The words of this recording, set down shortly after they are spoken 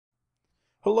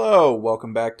Hello,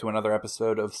 welcome back to another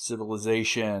episode of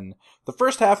Civilization. The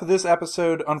first half of this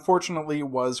episode, unfortunately,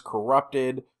 was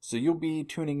corrupted, so you'll be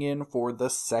tuning in for the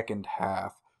second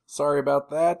half. Sorry about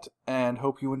that, and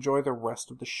hope you enjoy the rest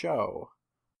of the show.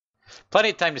 Plenty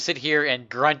of time to sit here and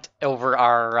grunt over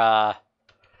our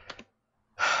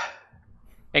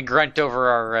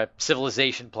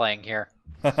civilization playing here.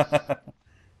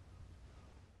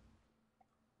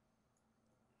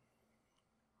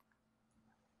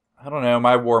 I don't know,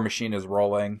 my war machine is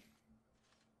rolling.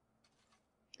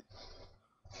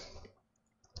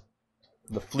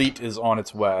 The fleet is on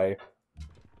its way.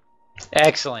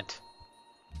 Excellent.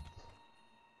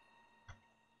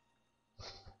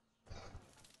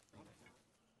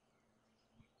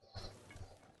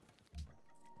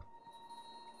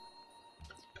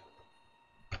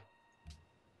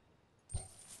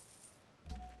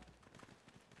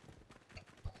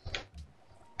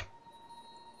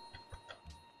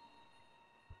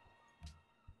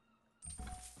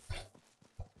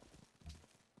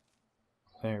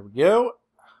 There we go.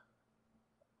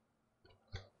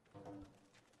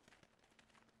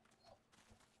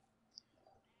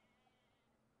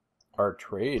 Our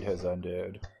trade has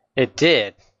ended. It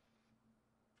did.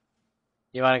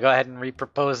 You want to go ahead and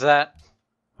repropose that?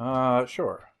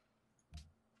 Sure.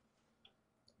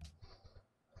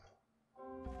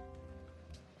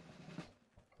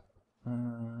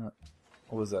 What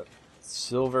was that?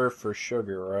 Silver for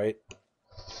sugar, right?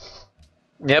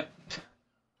 Yep.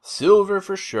 Silver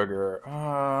for sugar.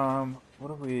 What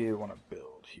do we want to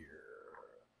build here?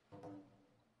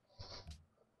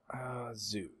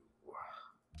 Zoo.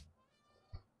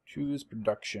 Choose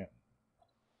production.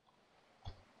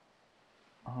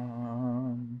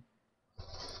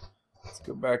 Let's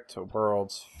go back to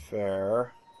World's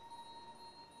Fair.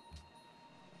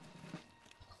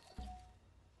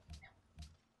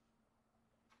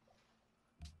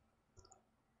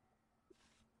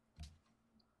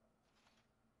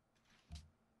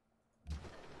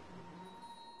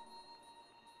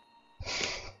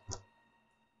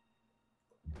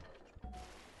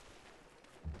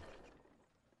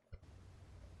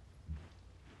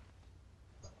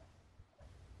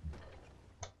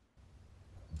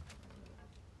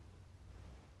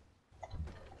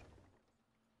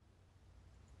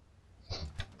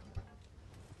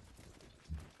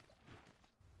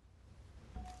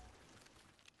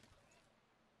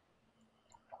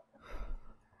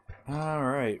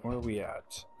 Alright, where are we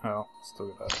at? Oh, still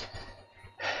got that.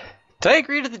 Did I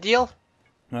agree to the deal?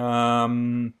 I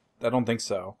don't think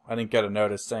so. I didn't get a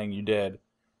notice saying you did.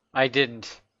 I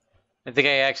didn't. I think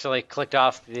I actually clicked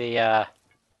off the,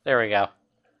 there we go.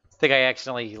 I think I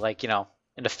accidentally,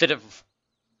 in a fit of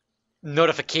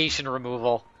notification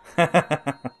removal.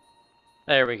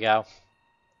 There we go.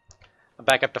 I'm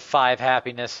back up to 5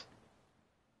 happiness.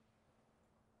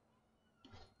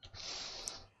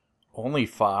 Only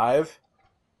 5?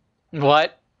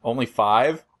 What? Only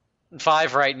 5?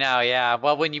 5 right now, yeah.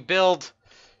 Well, when you build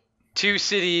 2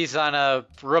 cities on a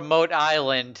remote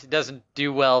island, it doesn't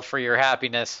do well for your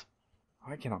happiness.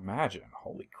 I can imagine.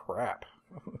 Holy crap.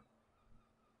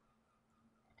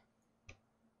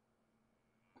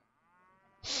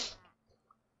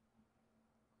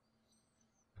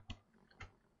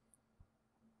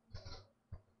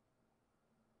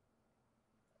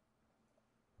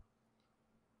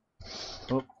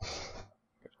 Oh.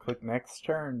 Click next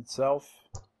turn, self.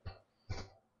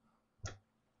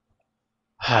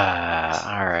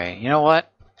 Alright, you know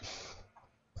what?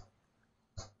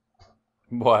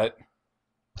 What?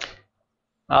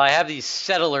 Well, I have these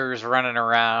settlers running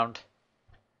around,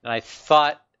 and I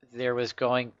thought there was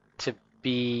going to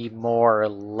be more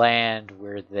land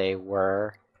where they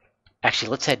were.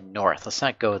 Actually, let's head north. Let's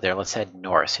not go there. Let's head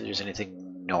north. See if there's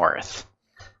anything north.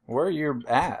 Where are you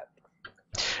at?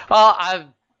 Well,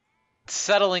 I'm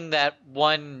settling that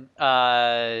one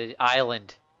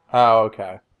island. Oh,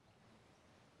 okay.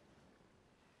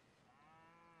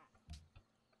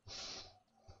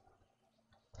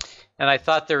 And I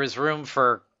thought there was room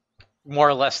for more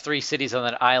or less 3 cities on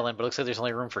that island, but it looks like there's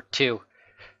only room for 2.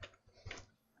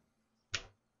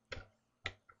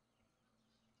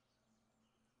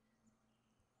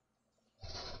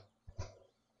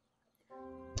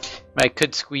 I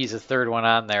could squeeze a 3rd one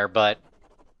on there, but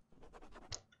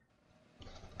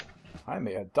I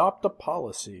may adopt a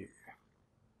policy.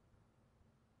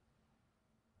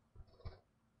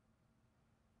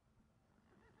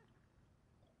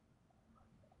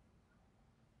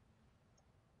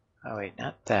 oh wait,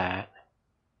 not that.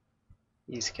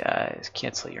 These guys,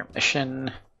 cancel your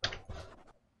mission.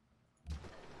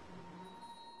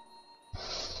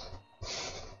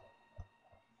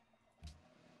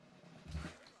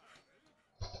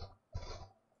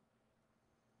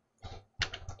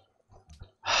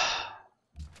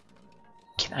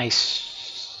 Can I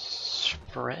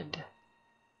spread?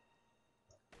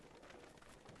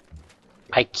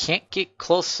 I can't get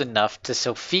close enough to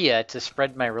Sophia to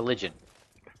spread my religion.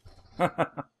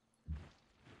 Ah,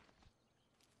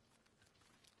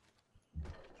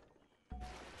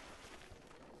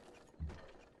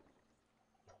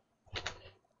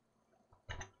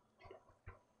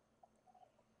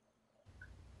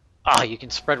 you can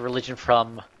spread religion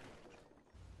from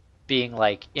being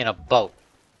like in a boat.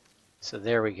 So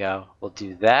there we go. We'll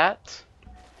do that.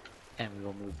 And we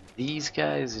will move these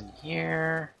guys in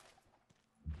here.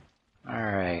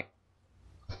 Alright.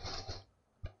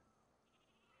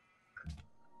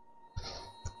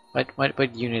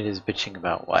 What unit is bitching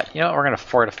about what? You know what, we're gonna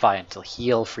fortify until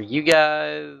heal for you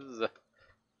guys.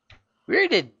 Where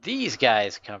did these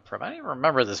guys come from? I don't even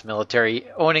remember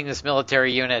owning this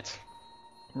military unit.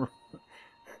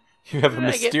 You have a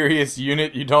mysterious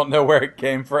unit, you don't know where it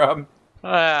came from?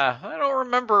 I don't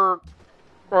remember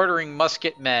ordering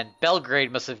musket men.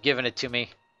 Belgrade must have given it to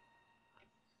me.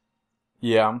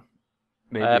 Yeah,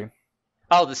 maybe.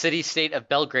 Oh, the city-state of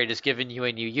Belgrade has given you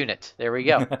a new unit. There we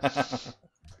go.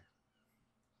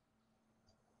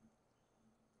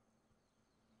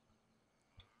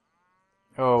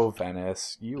 Oh,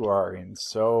 Venice, you are in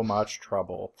so much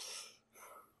trouble.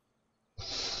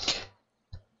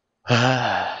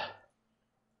 I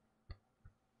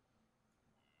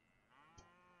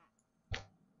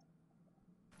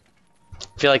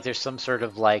feel like there's some sort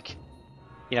of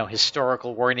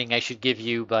historical warning I should give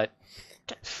you, but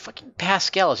fucking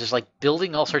Pascal is just like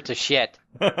building all sorts of shit.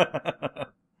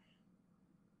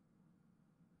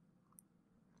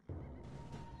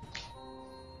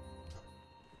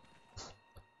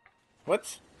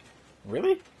 What?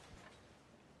 Really?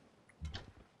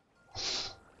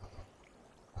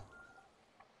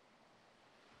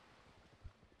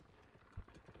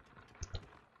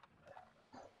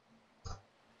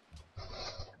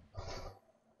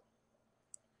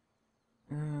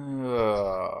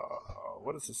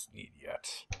 What does this need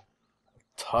yet?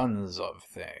 Tons of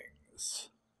things.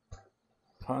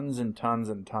 Tons and tons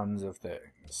and tons of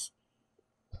things.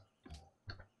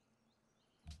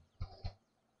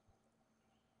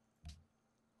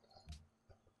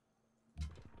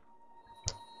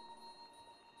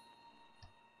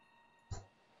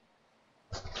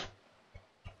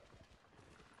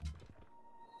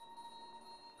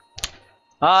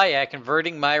 Ah, yeah,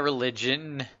 converting my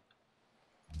religion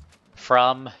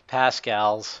from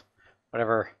Pascal's,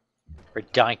 whatever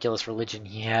ridiculous religion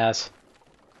he has.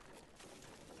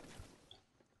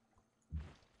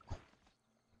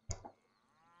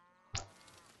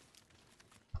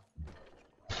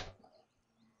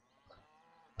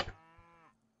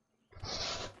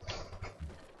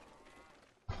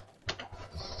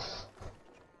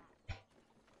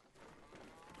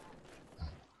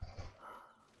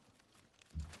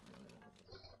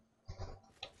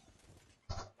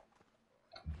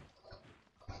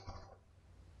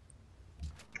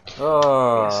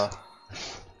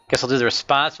 Guess I'll do the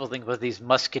responsible thing with these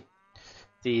musket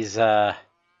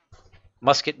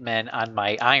men on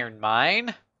my iron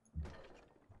mine.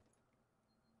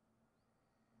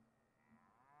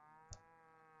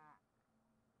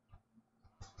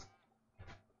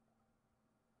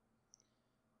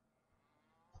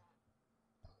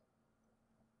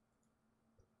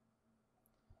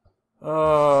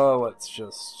 Let's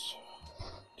just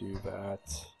do that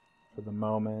for the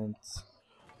moment.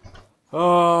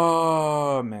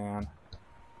 Oh, man.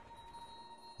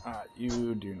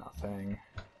 You do nothing.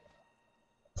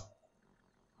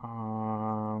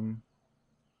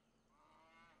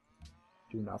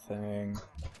 Do nothing.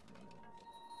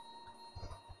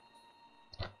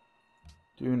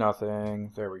 Do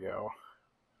nothing. There we go.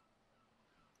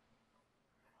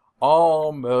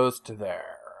 Almost there.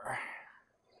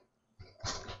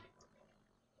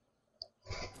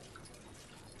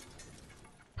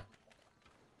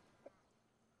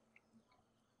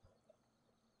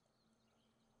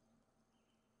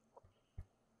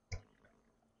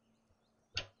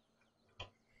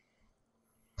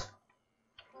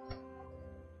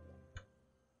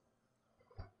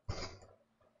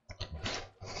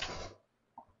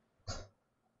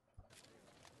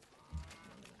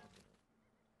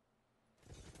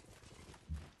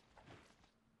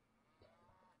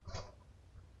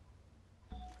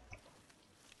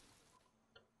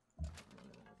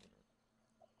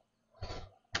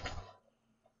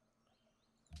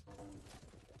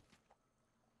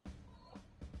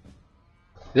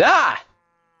 Ah!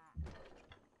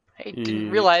 I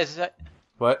didn't realize that.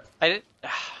 What? I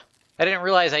didn't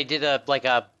realize I did a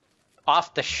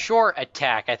off the shore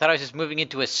attack. I thought I was just moving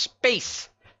into a space.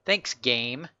 Thanks,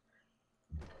 game.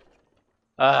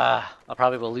 I'll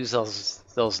probably will lose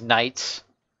those knights.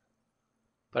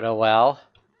 But oh well.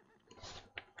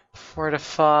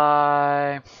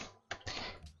 Fortify.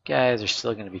 Guys are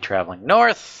still going to be traveling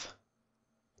north.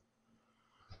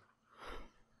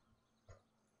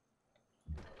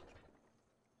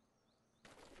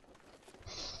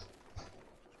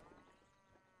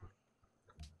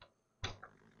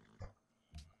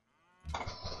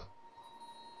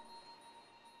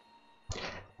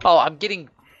 Oh, I'm getting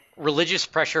religious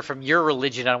pressure from your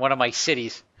religion on one of my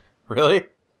cities. Really?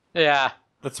 Yeah.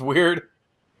 That's weird.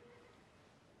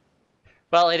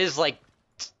 Well, it is like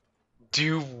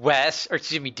due west, or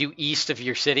excuse me, due east of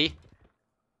your city.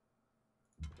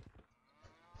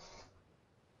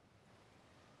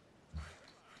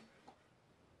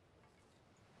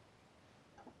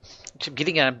 Which I'm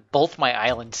getting on both my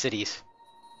island cities.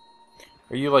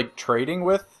 Are you like trading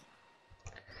with?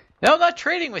 No, I'm not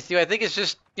trading with you. I think it's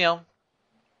just,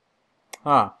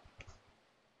 Huh.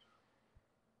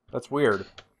 That's weird.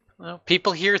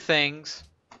 people hear things.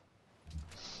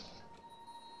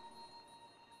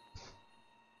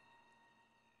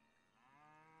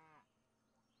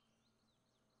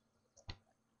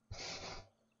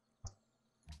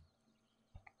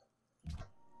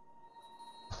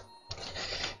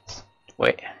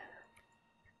 Wait.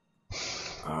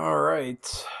 All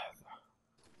right.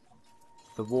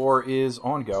 The war is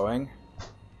ongoing.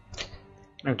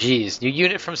 Oh, geez. New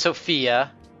unit from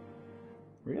Sophia.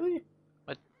 Really?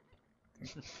 What?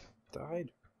 Died?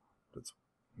 That's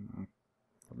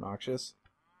obnoxious.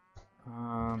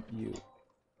 You.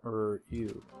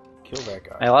 Kill that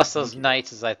guy. I lost those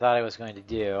knights as I thought I was going to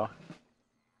do.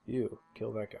 You.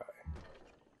 Kill that guy.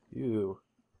 You.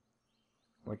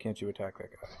 Why can't you attack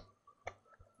that guy?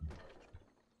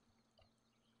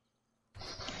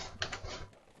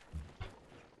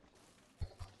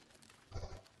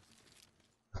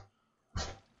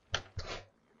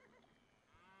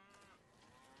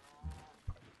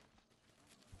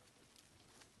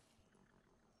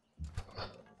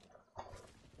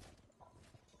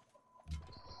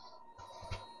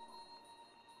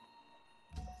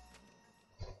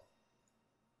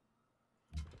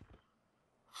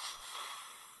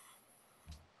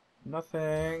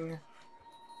 Nothing.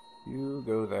 You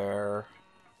go there.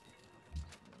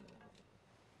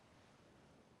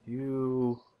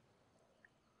 You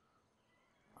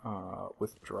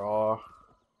withdraw.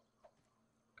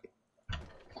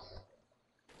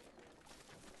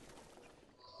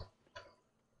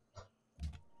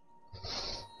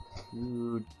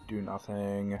 You do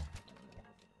nothing.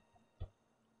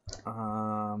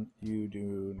 You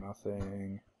do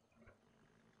nothing.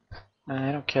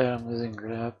 I don't care. I'm losing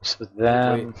grips with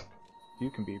them. Wait, you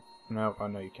can be... No, oh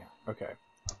no you can't. Okay.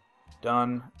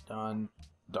 Done, done,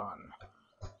 done.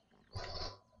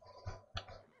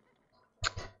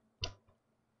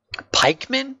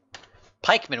 Pikemen?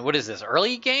 Pikemen, what is this?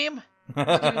 Early game? Who's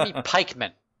giving me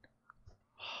pikemen?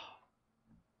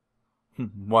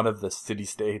 One of the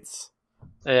city-states.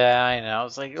 Yeah, I know.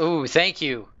 It's like, ooh, thank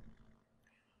you.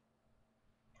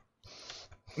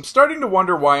 I'm starting to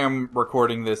wonder why I'm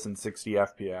recording this in 60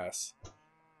 FPS.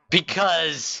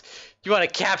 Because you want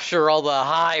to capture all the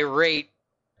high rate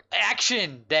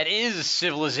action that is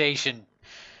Civilization.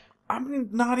 I'm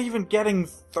not even getting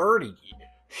 30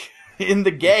 in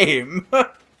the game.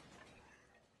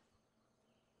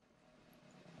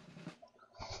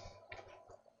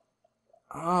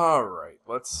 Alright,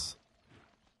 let's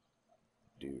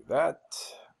do that.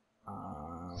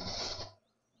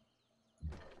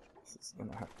 This is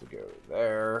gonna have to go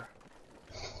there.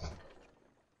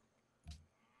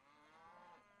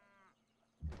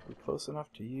 We're close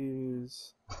enough to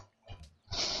use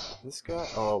this guy?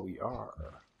 Oh, we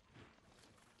are.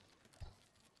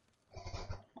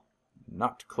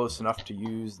 Not close enough to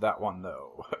use that one,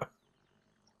 though.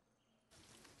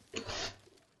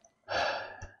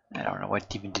 I don't know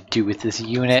what even to do with this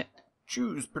unit.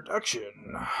 Choose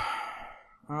production.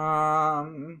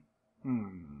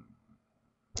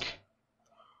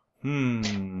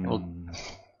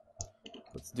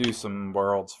 Let's do some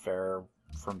World's Fair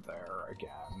from there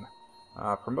again.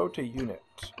 Promote a unit.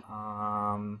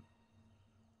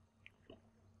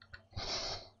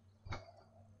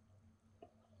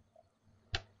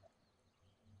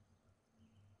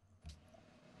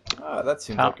 That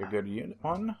seems like a good unit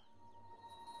one.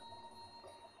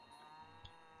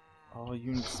 All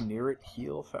units near it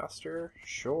heal faster?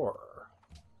 Sure.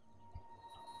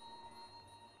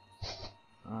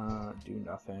 Do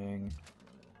nothing.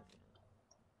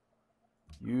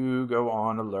 You go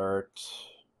on alert.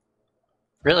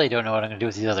 Really don't know what I'm going to do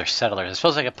with these other settlers. I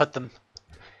suppose I could put them...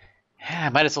 I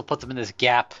might as well put them in this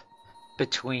gap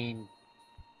between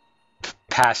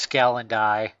Pascal and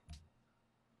I.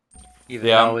 Even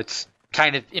though it's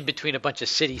kind of in between a bunch of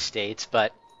city-states,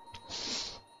 but...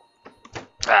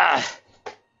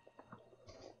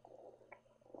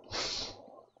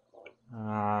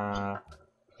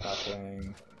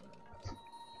 Nothing.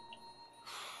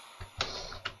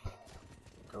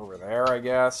 Go over there, I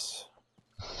guess.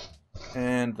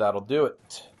 And that'll do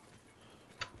it.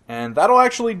 And that'll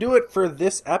actually do it for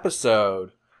this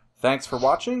episode. Thanks for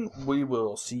watching. We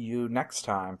will see you next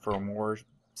time for more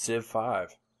Civ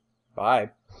 5.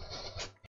 Bye.